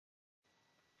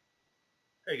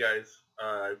Hey guys,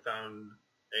 I found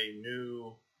a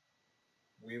new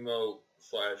Wiimote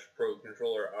 / Pro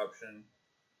controller option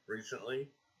recently.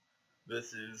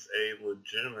 This is a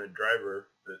legitimate driver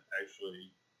that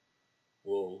actually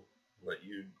will let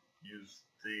you use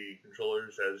the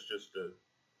controllers as just a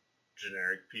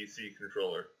generic PC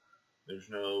controller. There's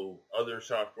no other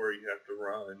software you have to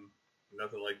run,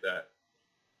 nothing like that.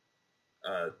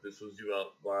 This was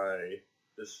developed by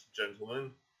this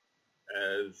gentleman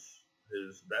as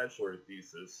his bachelor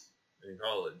thesis in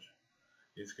college.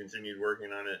 He's continued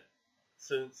working on it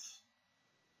since,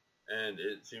 and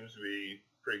it seems to be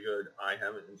pretty good. I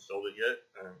haven't installed it yet.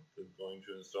 I'm going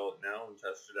to install it now and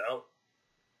test it out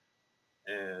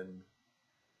and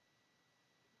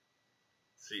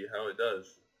see how it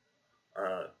does.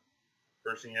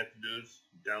 First thing you have to do is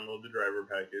download the driver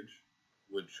package,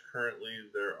 which currently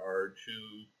there are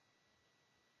two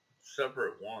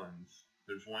separate ones.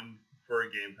 There's one for a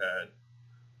gamepad,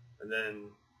 and then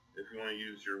if you want to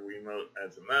use your Wiimote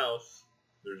as a mouse,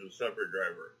 there's a separate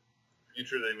driver. In the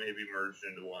future, they may be merged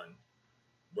into one.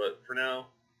 But for now,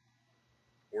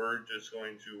 we're just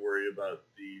going to worry about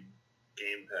the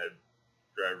gamepad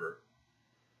driver.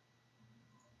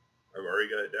 I've already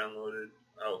got it downloaded.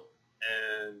 Oh,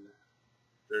 and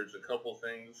there's a couple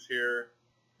things here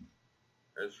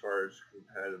as far as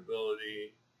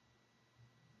compatibility.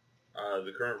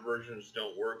 The current versions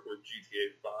don't work with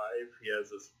GTA 5. He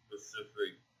has a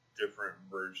specific different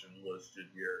version listed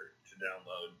here to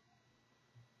download.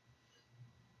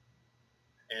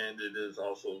 And it is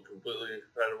also completely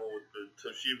incompatible with the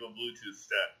Toshiba Bluetooth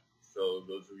stack. So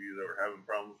those of you that were having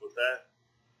problems with that,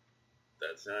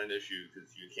 that's not an issue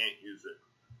because you can't use it.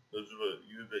 Those of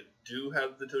you that do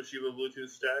have the Toshiba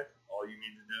Bluetooth stack, all you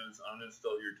need to do is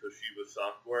uninstall your Toshiba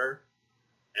software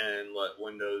and let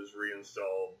Windows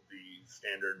reinstall the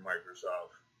standard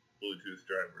Microsoft Bluetooth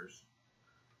drivers.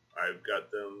 I've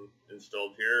got them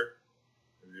installed here.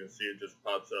 As you can see, it just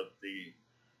pops up the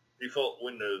default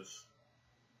Windows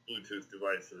Bluetooth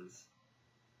devices.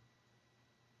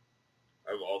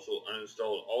 I've also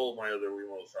uninstalled all of my other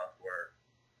Wiimote software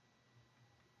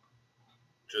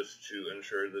just to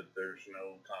ensure that there's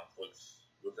no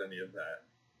conflicts with any of that.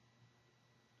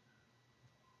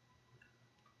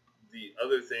 The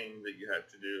other thing that you have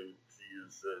to do to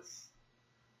use this,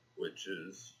 which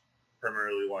is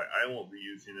primarily why I won't be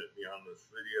using it beyond this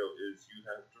video, is you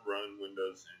have to run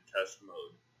Windows in test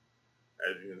mode.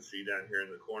 As you can see down here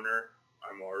in the corner,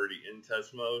 I'm already in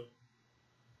test mode.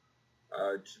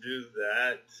 To do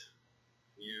that,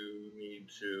 you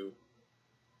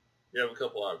have a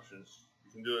couple options.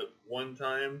 You can do it one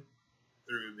time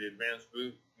through the advanced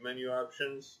boot menu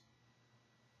options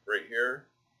right here,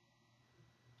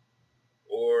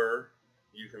 or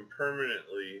you can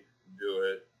permanently do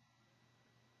it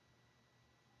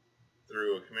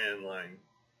through a command line.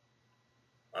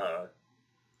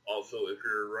 Also, if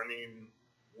you're running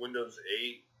Windows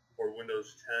 8 or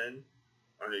Windows 10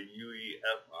 on a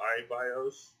UEFI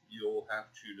BIOS, you'll have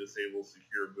to disable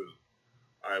secure boot.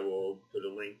 I will put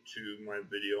a link to my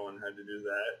video on how to do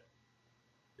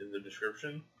that in the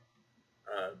description,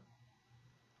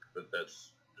 but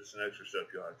that's just an extra step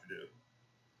you'll have to do.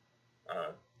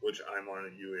 Which I'm on a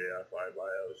UEFI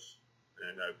BIOS,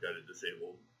 and I've got it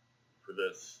disabled for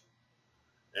this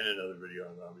and another video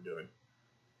I'm going to be doing.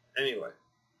 Anyway,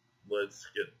 let's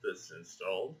get this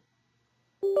installed.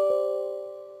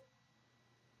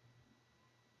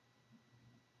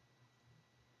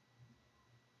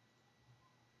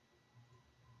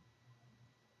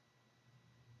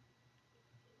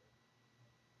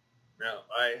 Now,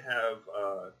 I have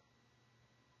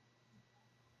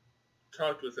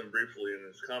talked with him briefly in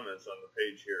his comments on the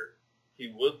page here.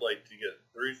 He would like to get,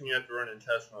 the reason you have to run in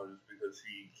test mode is because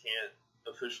he can't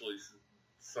officially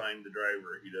sign the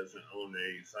driver. He doesn't own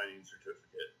a signing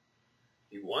certificate.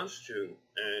 He wants to,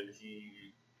 and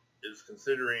he is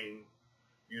considering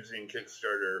using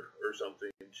Kickstarter or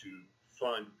something to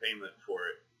fund payment for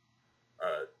it.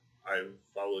 I've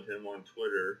followed him on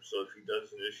Twitter, so if he does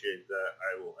initiate that,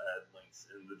 I will add links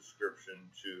in the description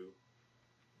to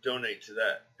donate to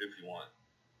that if you want,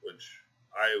 which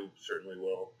I certainly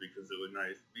will, because it would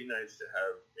be nice to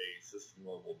have a system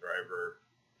level driver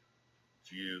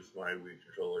to use my Wii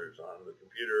controllers on the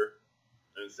computer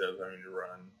instead of having to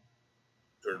run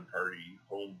third-party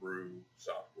homebrew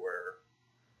software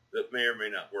that may or may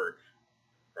not work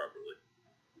properly.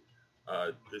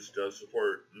 This does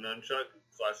support Nunchuck,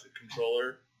 Classic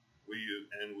Controller, WiiU,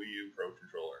 and WiiU Pro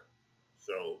Controller.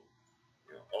 So,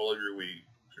 all of your Wii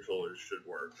controllers should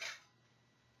work.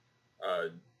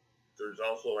 There's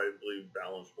also, I believe,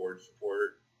 balance board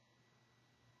support,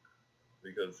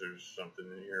 because there's something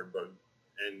in here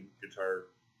and guitar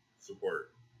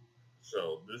support.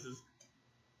 So this is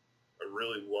a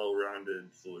really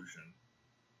well-rounded solution.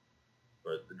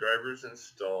 But the driver's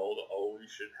installed. All we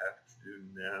should have to do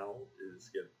now is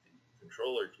get the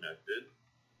controller connected.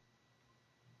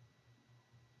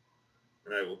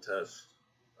 And I will test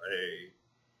a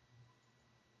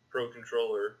Pro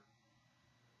controller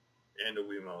and a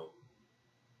Wiimote.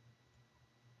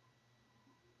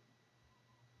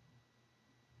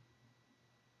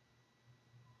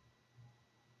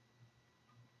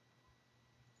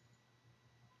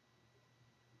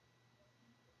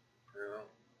 Now,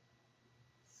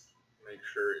 make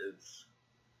sure it's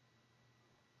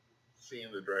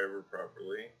seeing the driver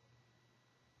properly.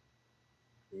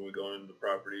 When we go into the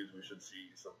properties, we should see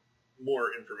some more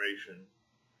information.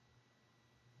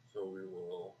 So we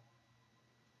will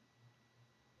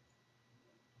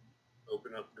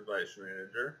open up Device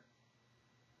Manager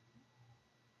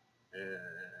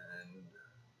and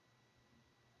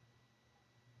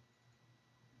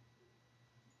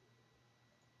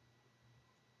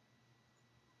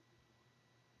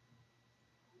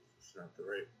it's not the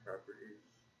right properties.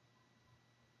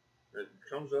 It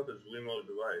comes up as Wiimote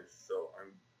device, so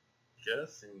I'm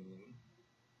guessing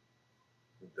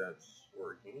that that's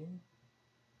working.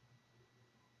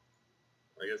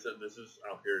 Like I said, this is,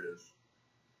 oh, here it is.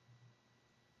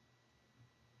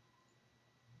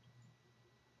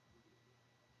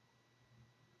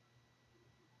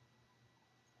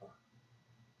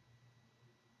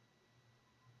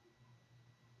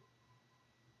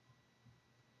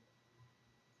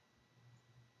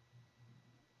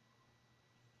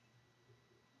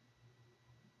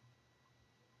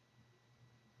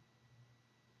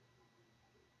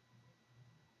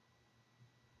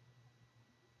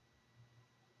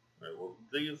 Right, well,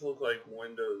 these look like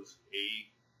Windows 8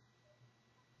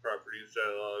 properties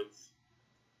dialogs,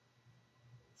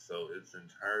 so it's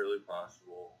entirely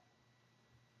possible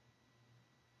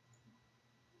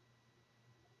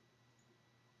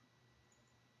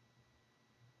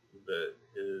that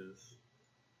his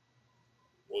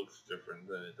looks different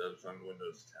than it does on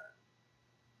Windows 10.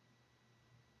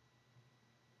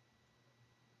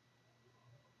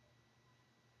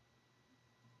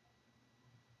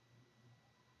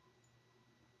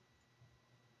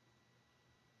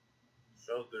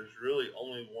 So there's really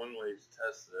only one way to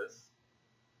test this,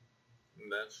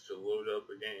 and that's to load up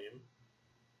a game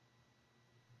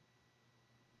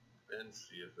and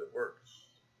see if it works.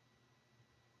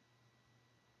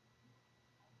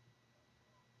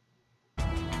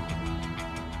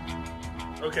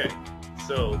 Okay,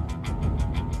 so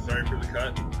sorry for the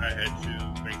cut. I had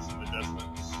to make some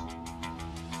adjustments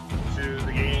to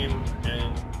the game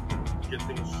and get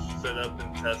things set up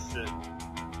and test it.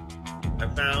 I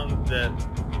found that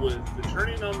with the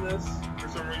turning on this, for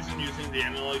some reason using the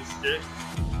analog stick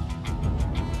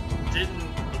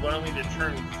didn't allow me to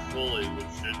turn fully,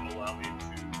 which didn't allow me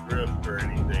to drift or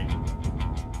anything.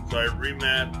 So I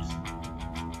remapped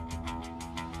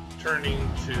turning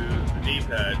to the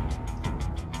D-pad,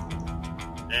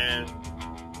 and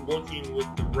looking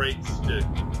with the right stick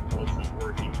wasn't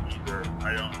working either.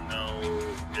 I don't know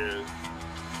if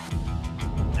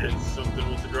it's something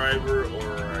with the driver,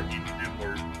 or I need to do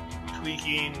more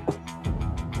tweaking,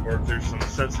 or if there's some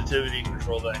sensitivity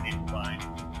control that I need to find.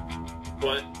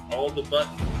 But all the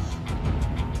buttons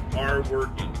are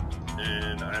working,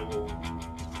 and I will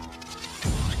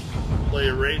play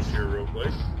a race here real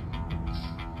quick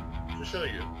to show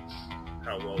you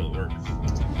how well it works.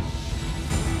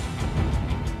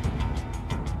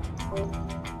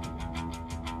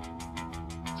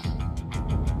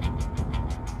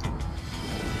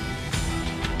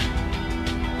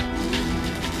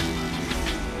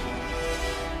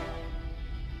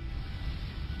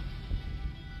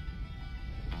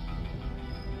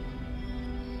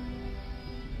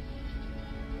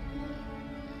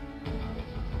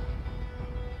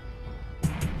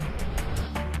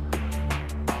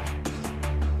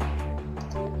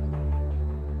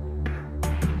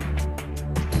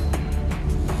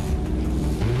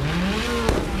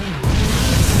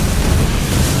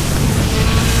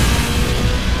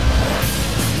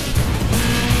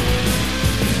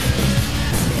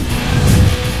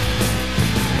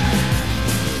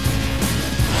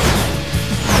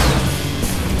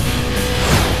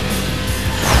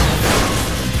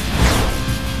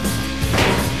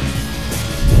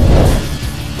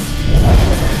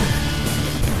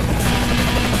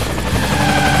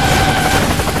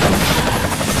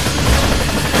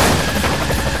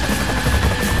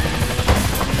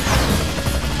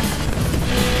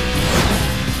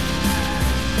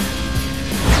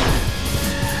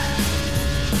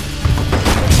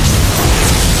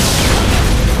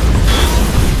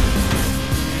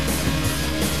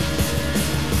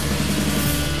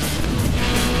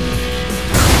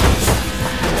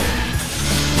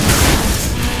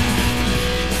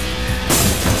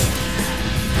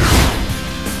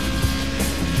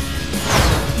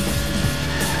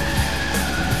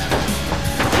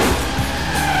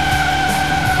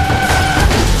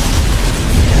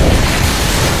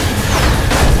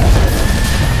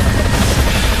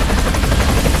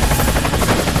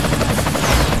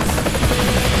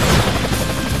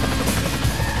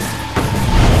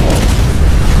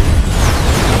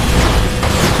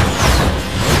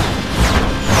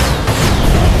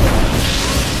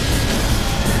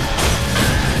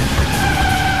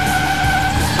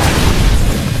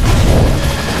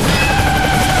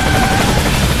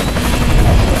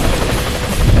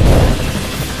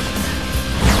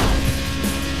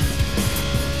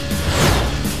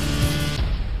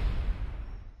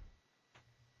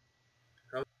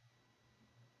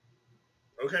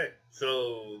 Okay,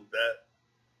 so that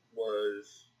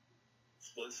was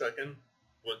split second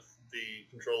with the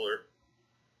controller.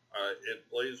 It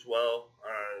plays well.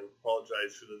 I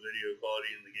apologize for the video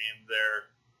quality in the game there.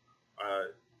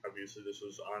 Obviously, this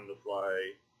was on the fly.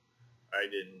 I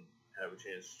didn't have a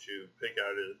chance to pick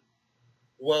out a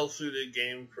well-suited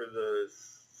game for the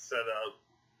setup.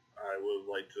 I would have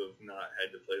liked to have not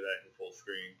had to play that in full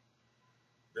screen.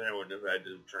 Then I wouldn't have had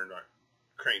to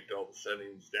cranked all the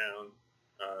settings down.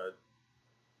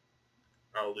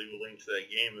 I'll leave a link to that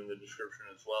game in the description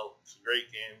as well. It's a great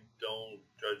game. Don't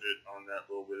judge it on that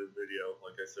little bit of video.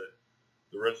 Like I said,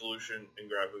 the resolution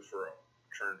and graphics were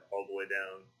turned all the way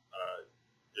down.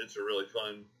 It's a really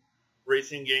fun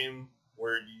racing game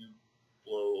where you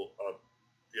blow up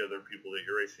the other people that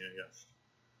you're racing against.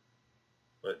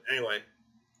 But anyway,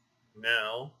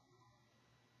 now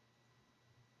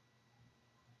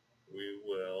we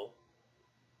will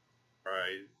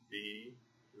try the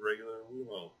regular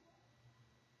Wiimote.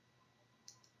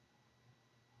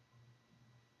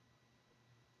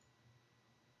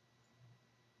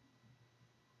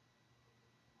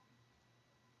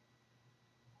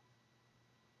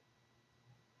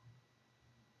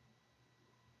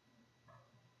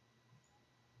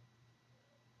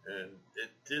 And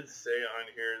it did say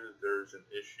on here that there's an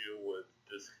issue with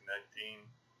disconnecting.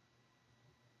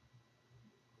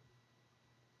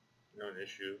 No, an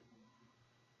issue.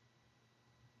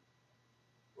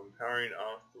 When powering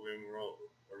off the Wiimote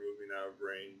or moving out of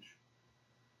range.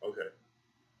 Okay.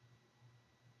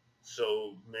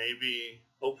 So maybe,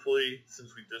 hopefully,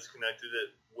 since we disconnected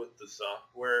it with the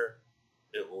software,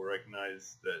 it will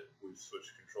recognize that we've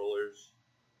switched controllers.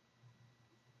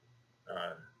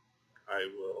 I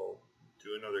will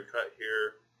do another cut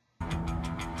here.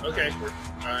 Okay,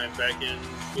 I'm back in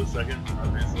split second,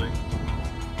 obviously.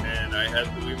 And I had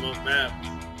the Wiimote mapped.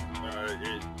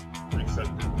 It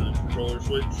accepted the controller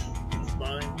switch just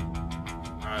fine.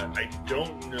 I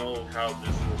don't know how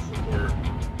this will support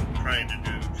trying to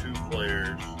do 2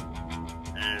 players,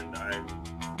 and I'm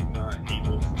not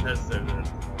able to test that at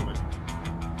the moment.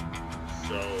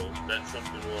 So that's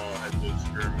something we'll all have to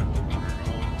experiment with on our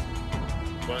own.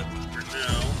 But for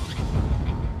now,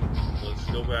 let's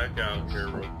go back out here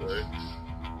real quick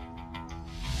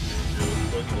and do a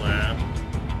quick lap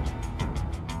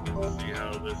and see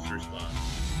how this responds.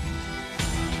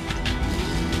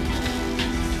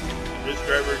 This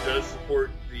driver does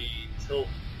support the tilt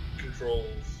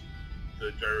controls,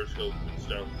 the gyroscope and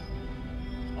stuff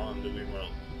on the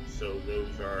Wiimote, so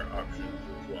those are options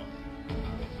as well.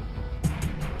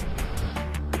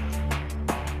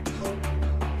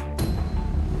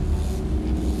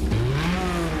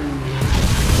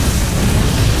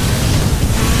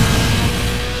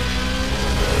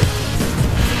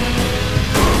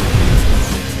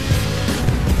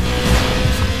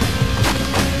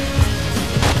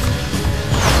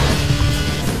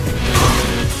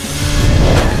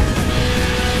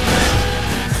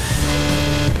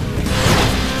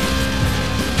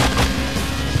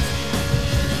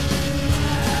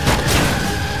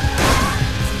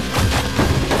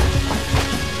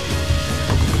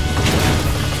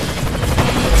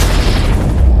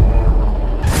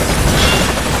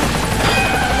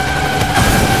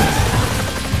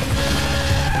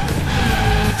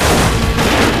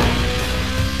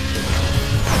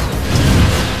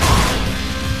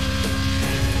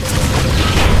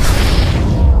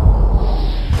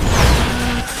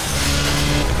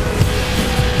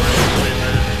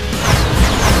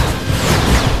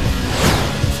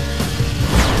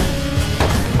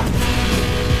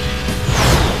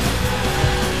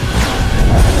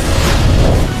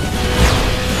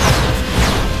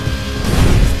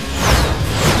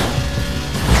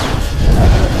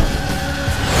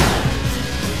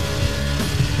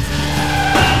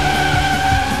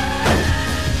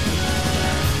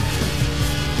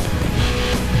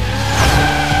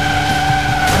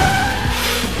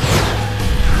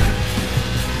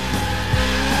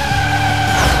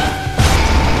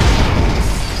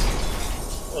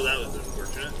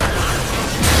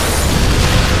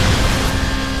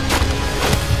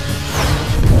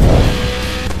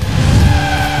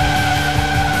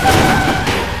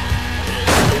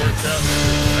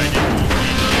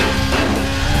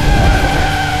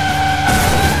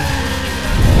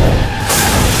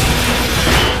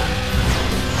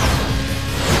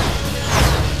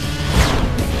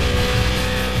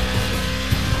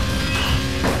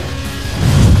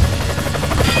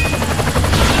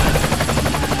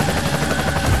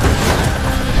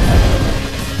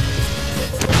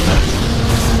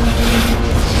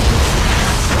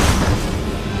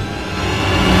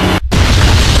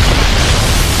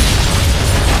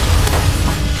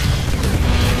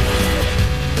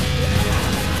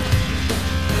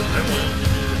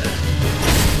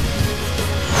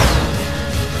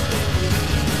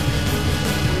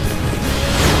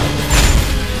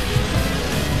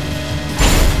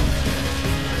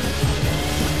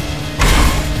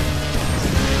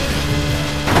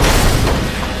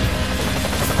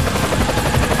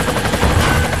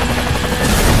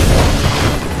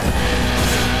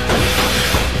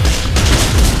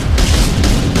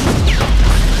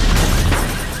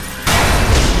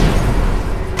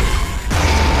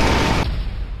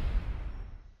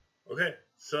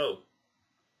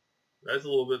 that's a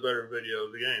little bit better video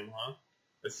of the game, huh?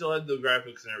 I still had the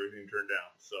graphics and everything turned down,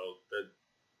 so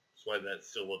that's why that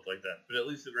still looked like that. But at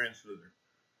least it ran smoother.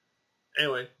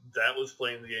 Anyway, that was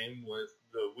playing the game with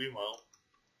the Wiimote.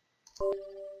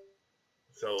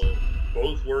 So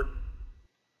both worked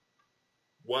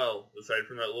well, aside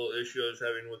from that little issue I was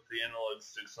having with the analog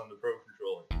sticks on the Pro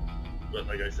Controller. But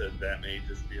like I said, that may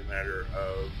just be a matter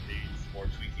of needing some more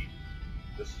tweaking.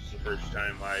 This is the first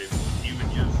time I've even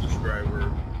used this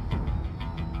driver,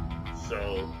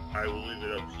 so I will leave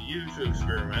it up to you to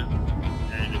experiment.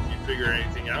 And if you figure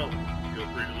anything out, feel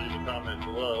free to leave a comment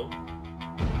below.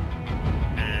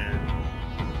 And,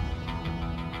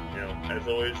 you know, as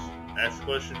always, ask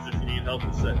questions if you need help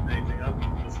with setting anything up.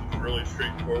 This was really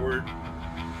straightforward.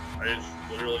 I just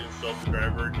literally installed the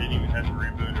driver, didn't even have to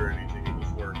reboot or anything, it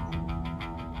just worked.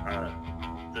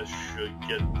 This should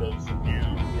get those of you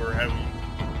who are having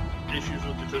issues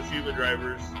with the Toshiba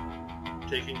drivers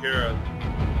taken care of,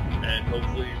 and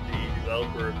hopefully the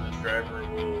developer of this driver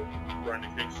will run a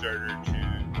Kickstarter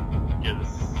to get a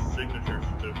signature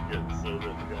certificate so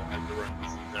that we don't have to run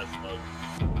this in test mode,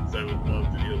 because I would love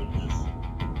to be able to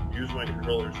just use my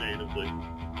controllers natively.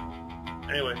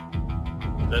 Anyway,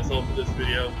 that's all for this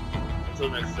video. Until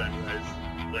next time,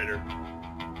 guys. Later.